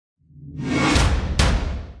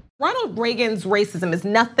Ronald Reagan's racism is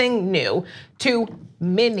nothing new to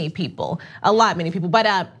many people, many people. But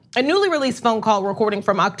a newly released phone call recording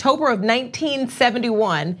from October of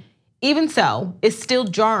 1971, even so, is still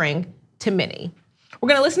jarring to many. We're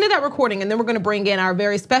gonna listen to that recording and then we're gonna bring in our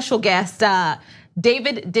very special guest,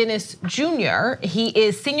 David Dennis Jr. He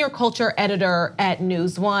is senior culture editor at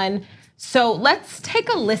News One. So let's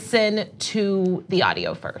take a listen to the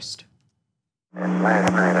audio first. And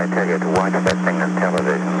last night, I tell you, to watch that thing on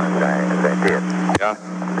television, as I did,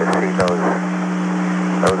 to see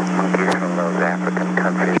those monkeys from those African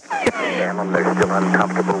countries, damn them, they're still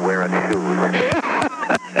uncomfortable wearing shoes.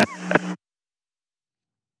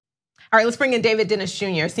 All right, let's bring in David Dennis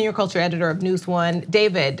Jr., senior culture editor of News One.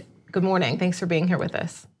 David, good morning. Thanks for being here with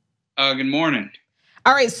us. Good morning.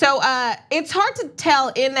 All right, so it's hard to tell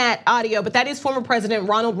in that audio, but that is former President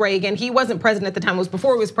Ronald Reagan. He wasn't president at the time, it was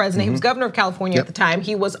before he was president. He was governor of California at the time.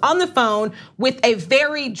 He was on the phone with a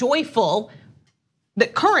very joyful, the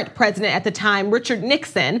current president at the time, Richard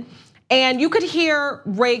Nixon. And you could hear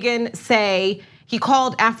Reagan say, he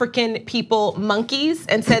called African people monkeys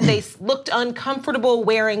and said they looked uncomfortable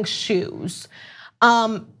wearing shoes.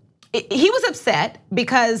 He was upset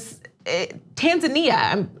because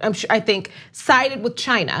Tanzania, I think, sided with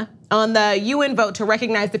China on the UN vote to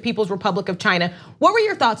recognize the People's Republic of China. What were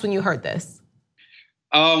your thoughts when you heard this?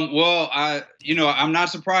 Well, I'm not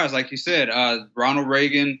surprised. Like you said, Ronald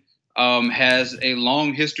Reagan has a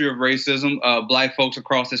long history of racism. Black folks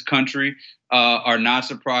across this country are not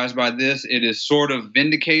surprised by this. It is sort of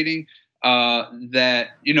vindicating that,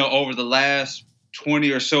 over the last 20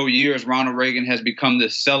 or so years, Ronald Reagan has become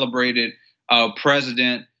this celebrated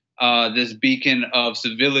president, this beacon of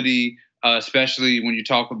civility, especially when you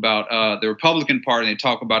talk about the Republican Party. They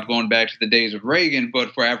talk about going back to the days of Reagan,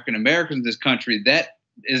 but for African Americans in this country, that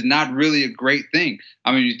is not really a great thing.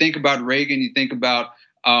 I mean, you think about Reagan, you think about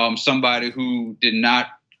somebody who did not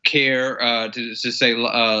care, to say,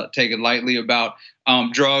 take it lightly, about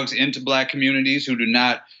drugs into Black communities, who do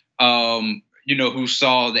not, who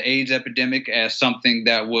saw the AIDS epidemic as something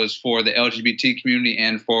that was for the LGBT community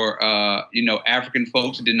and for African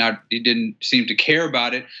folks. He didn't seem to care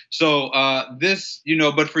about it. So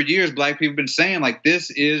but for years, Black people have been saying, like,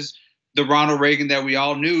 this is the Ronald Reagan that we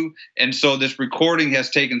all knew. And so this recording has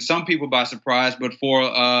taken some people by surprise, but for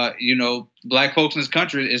Black folks in this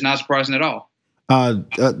country, it's not surprising at all.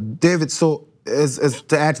 David, so as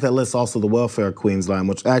to add to that list, also the welfare queens line,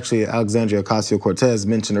 which actually Alexandria Ocasio-Cortez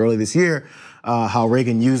mentioned earlier this year, how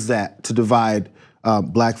Reagan used that to divide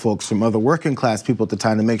Black folks from other working class people at the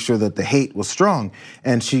time to make sure that the hate was strong.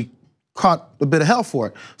 And she caught a bit of hell for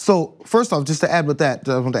it. So first off, just to add with that,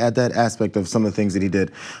 I want to add that aspect of some of the things that he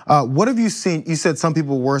did. What have you seen? You said some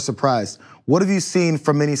people were surprised. What have you seen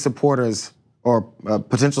from many supporters or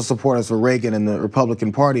potential supporters for Reagan and the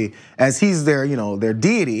Republican Party as he's their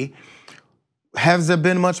deity? Has there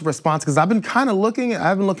been much response? Because I've been kind of looking, I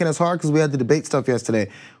haven't been looking as hard because we had the debate stuff yesterday.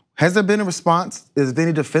 Has there been a response? Is there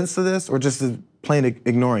any defense to this, or just plain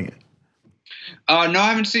ignoring it? No, I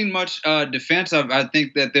haven't seen much defense. I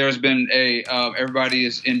think that there's been everybody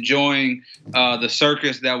is enjoying the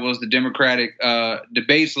circus that was the Democratic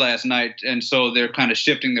debates last night, and so they're kind of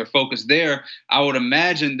shifting their focus there. I would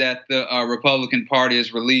imagine that the Republican Party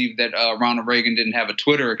is relieved that Ronald Reagan didn't have a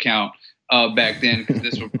Twitter account back then, because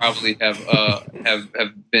this would probably have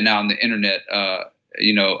been out on the internet,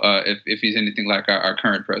 if he's anything like our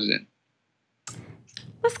current president.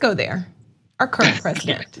 Let's go there. Our current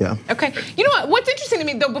president. Yeah. Okay. You know what? What's interesting to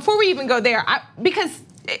me, though, before we even go there, because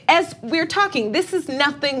as we're talking, this is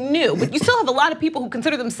nothing new, but you still have a lot of people who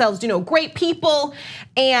consider themselves, great people,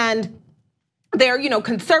 and they're,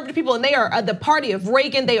 conservative people, and they are the party of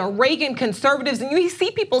Reagan. They are Reagan conservatives, and you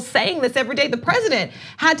see people saying this every day. The president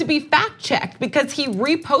had to be fact-checked because he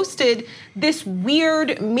reposted this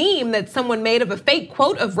weird meme that someone made of a fake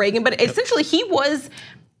quote of Reagan, but essentially he was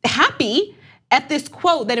happy at this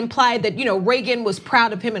quote that implied that Reagan was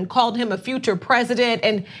proud of him and called him a future president,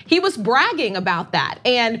 and he was bragging about that.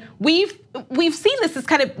 And we've seen this as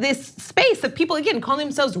kind of this space of people, again, calling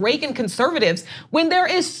themselves Reagan conservatives when there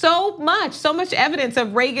is so much evidence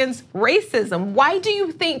of Reagan's racism. Why do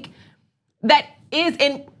you think that is,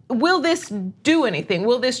 and will this do anything?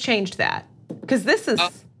 Will this change that? Because this is...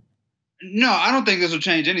 No, I don't think this will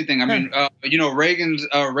change anything. I mean, Reagan's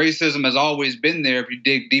racism has always been there if you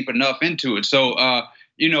dig deep enough into it. So, but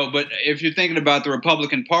if you're thinking about the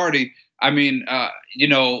Republican Party, I mean,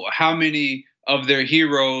 how many of their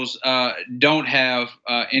heroes don't have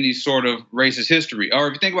any sort of racist history? Or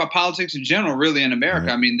if you think about politics in general, really in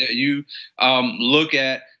America, I mean, you look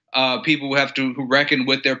at people who reckon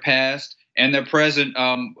with their past and they're present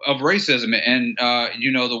of racism and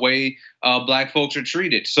the way Black folks are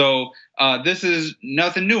treated. So this is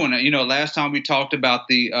nothing new. And last time we talked about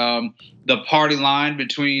the party line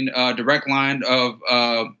between direct line of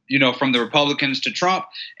from the Republicans to Trump,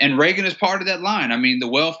 and Reagan is part of that line. I mean, the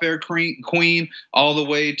welfare queen all the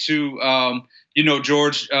way to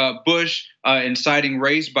George Bush inciting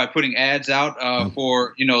race by putting ads out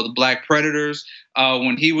for the black predators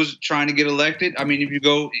when he was trying to get elected. I mean, if you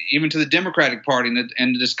go even to the Democratic Party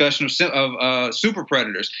and the discussion of super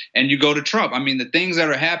predators, and you go to Trump, I mean, the things that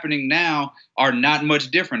are happening now are not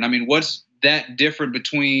much different. I mean, what's that different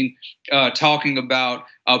between talking about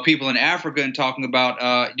people in Africa and talking about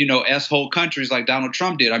S-hole countries like Donald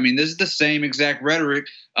Trump did? I mean, this is the same exact rhetoric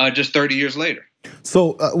just 30 years later.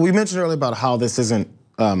 So we mentioned earlier about how this isn't,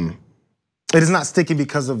 it is not sticking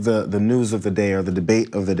because of the news of the day or the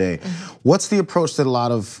debate of the day. Mm-hmm. What's the approach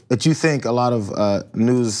that you think a lot of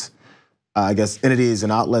news, I guess, entities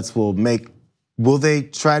and outlets will make? Will they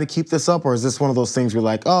try to keep this up, or is this one of those things where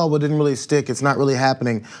like, oh, well, it didn't really stick, it's not really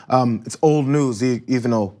happening, it's old news, even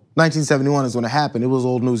though 1971 is when it happened, it was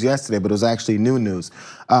old news yesterday, but it was actually new news.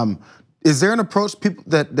 Is there an approach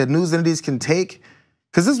that news entities can take?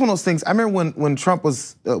 Because this is one of those things, I remember when Trump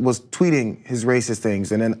was tweeting his racist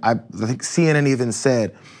things, and then I think CNN even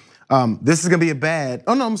said, this is gonna be it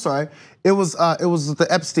was the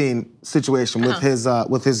Epstein situation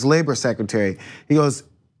with his labor secretary. He goes,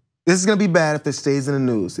 this is gonna be bad if it stays in the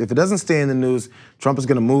news. If it doesn't stay in the news, Trump is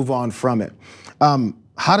gonna move on from it.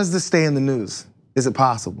 How does this stay in the news? Is it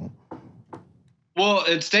possible? Well,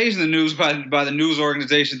 it stays in the news by the news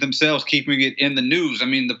organizations themselves keeping it in the news. I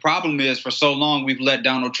mean, the problem is for so long we've let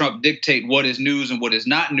Donald Trump dictate what is news and what is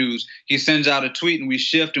not news. He sends out a tweet and we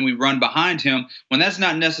shift and we run behind him when that's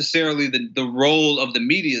not necessarily the role of the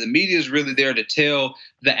media. The media is really there to tell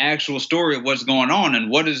the actual story of what's going on.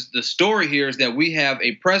 And what is the story here is that we have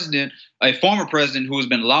a former president who has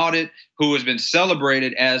been lauded, who has been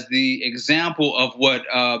celebrated as the example of what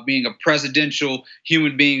being a presidential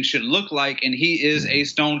human being should look like, and he is a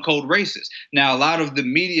stone cold racist. Now, a lot of the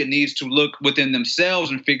media needs to look within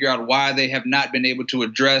themselves and figure out why they have not been able to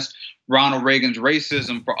address Ronald Reagan's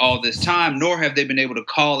racism for all this time, nor have they been able to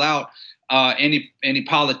call out any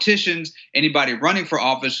politicians, anybody running for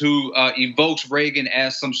office who evokes Reagan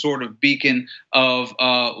as some sort of beacon of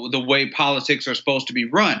the way politics are supposed to be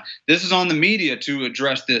run. This is on the media to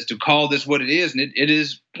address this, to call this what it is, and it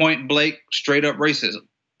is point blank, straight up racism.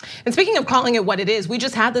 And speaking of calling it what it is, we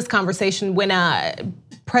just had this conversation when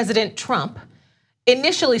President Trump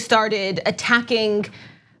initially started attacking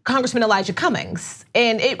Congressman Elijah Cummings,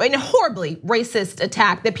 and a horribly racist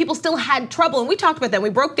attack that people still had trouble. And we talked about that. We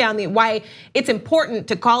broke down why it's important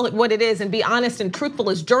to call it what it is and be honest and truthful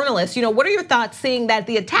as journalists. What are your thoughts seeing that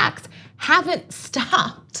the attacks haven't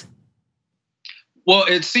stopped? Well,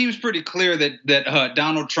 it seems pretty clear that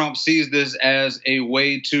Donald Trump sees this as a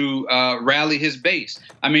way to rally his base.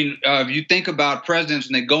 I mean, if you think about presidents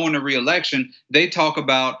when they go into re-election, they talk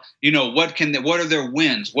about, what are their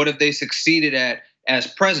wins? What have they succeeded at as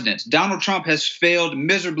presidents? Donald Trump has failed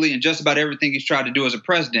miserably in just about everything he's tried to do as a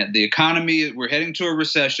president. The economy, we're heading to a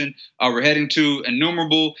recession. We're heading to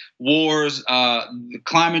innumerable wars. The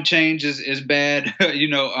climate change is bad.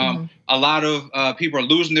 A lot of people are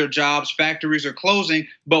losing their jobs. Factories are closing.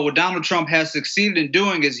 But what Donald Trump has succeeded in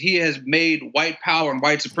doing is he has made white power and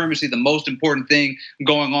white supremacy the most important thing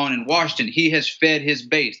going on in Washington. He has fed his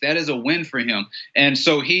base. That is a win for him. And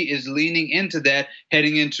so he is leaning into that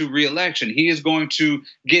heading into re-election. He is going to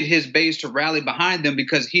get his base to rally behind them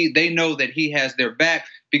because they know that he has their back,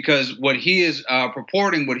 because what he is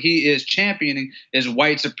purporting, what he is championing is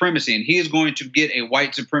white supremacy, and he is going to get a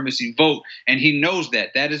white supremacy vote, and he knows that.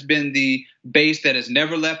 That has been the base that has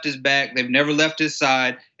never left his back, they've never left his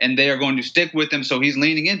side, and they are going to stick with him, so he's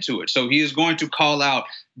leaning into it. So he is going to call out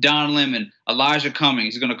Don Lemon, Elijah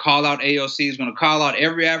Cummings, he's going to call out AOC, he's going to call out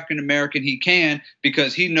every African American he can,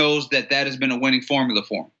 because he knows that that has been a winning formula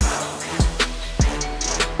for him.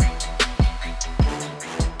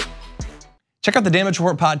 Check out the Damage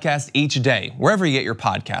Report podcast each day, wherever you get your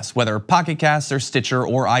podcasts, whether Pocket Casts or Stitcher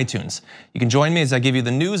or iTunes. You can join me as I give you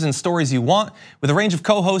the news and stories you want, with a range of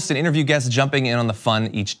co-hosts and interview guests jumping in on the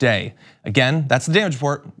fun each day. Again, that's the Damage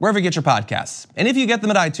Report, wherever you get your podcasts. And if you get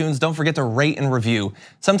them at iTunes, don't forget to rate and review.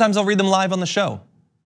 Sometimes I'll read them live on the show.